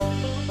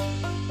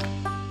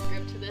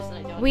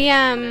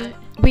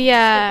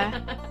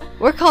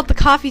we're called the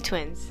Coffee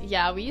Twins.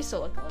 Yeah, we used to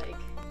look alike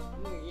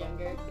when we were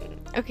younger.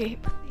 Okay,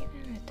 but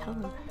tell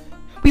them.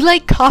 We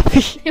like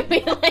coffee.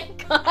 We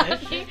like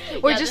coffee.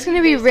 We're just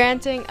gonna be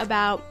ranting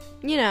about,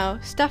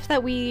 stuff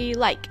that we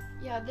like.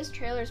 Yeah, this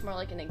trailer is more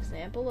like an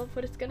example of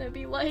what it's gonna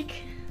be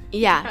like.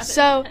 Yeah,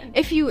 so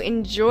if you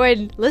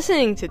enjoyed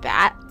listening to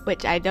that,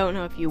 which I don't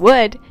know if you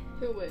would.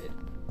 Who would?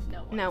 No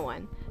one. No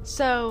one.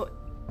 So,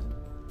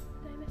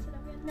 Did I mess it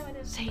up again? No, I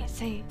didn't.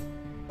 say,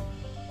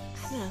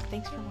 I don't know,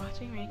 thanks for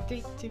watching, right?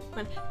 3, 2,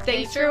 1.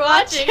 Thanks for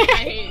watching. I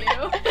hate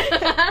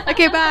you.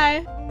 Okay,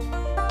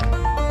 bye.